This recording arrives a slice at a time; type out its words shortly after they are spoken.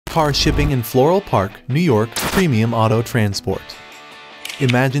Car shipping in Floral Park, New York, premium auto transport.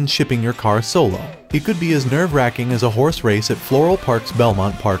 Imagine shipping your car solo. It could be as nerve-wracking as a horse race at Floral Park's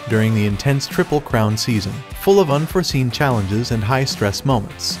Belmont Park during the intense Triple Crown season, full of unforeseen challenges and high-stress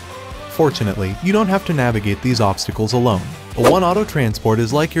moments. Fortunately, you don't have to navigate these obstacles alone. A One Auto Transport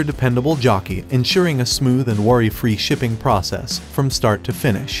is like your dependable jockey, ensuring a smooth and worry-free shipping process from start to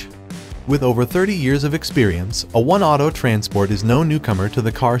finish. With over 30 years of experience, a One Auto Transport is no newcomer to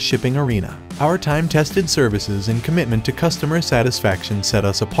the car shipping arena. Our time-tested services and commitment to customer satisfaction set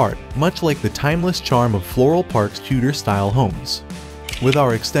us apart, much like the timeless charm of Floral Park's Tudor-style homes. With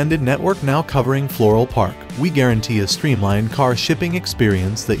our extended network now covering Floral Park, we guarantee a streamlined car shipping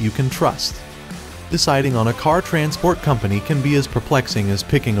experience that you can trust. Deciding on a car transport company can be as perplexing as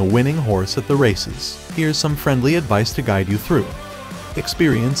picking a winning horse at the races. Here's some friendly advice to guide you through.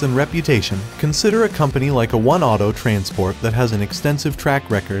 Experience and reputation. Consider a company like a One Auto Transport that has an extensive track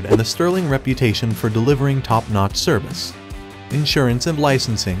record and a sterling reputation for delivering top-notch service. Insurance and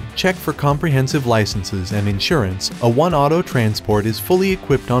licensing. Check for comprehensive licenses and insurance. A One Auto Transport is fully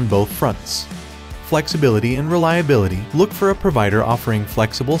equipped on both fronts. Flexibility and reliability. Look for a provider offering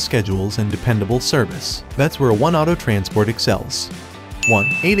flexible schedules and dependable service. That's where a One Auto Transport excels.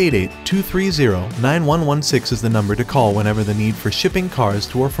 1-888-230-9116 is the number to call whenever the need for shipping cars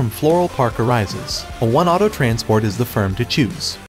to or from Floral Park arises. A One Auto Transport is the firm to choose.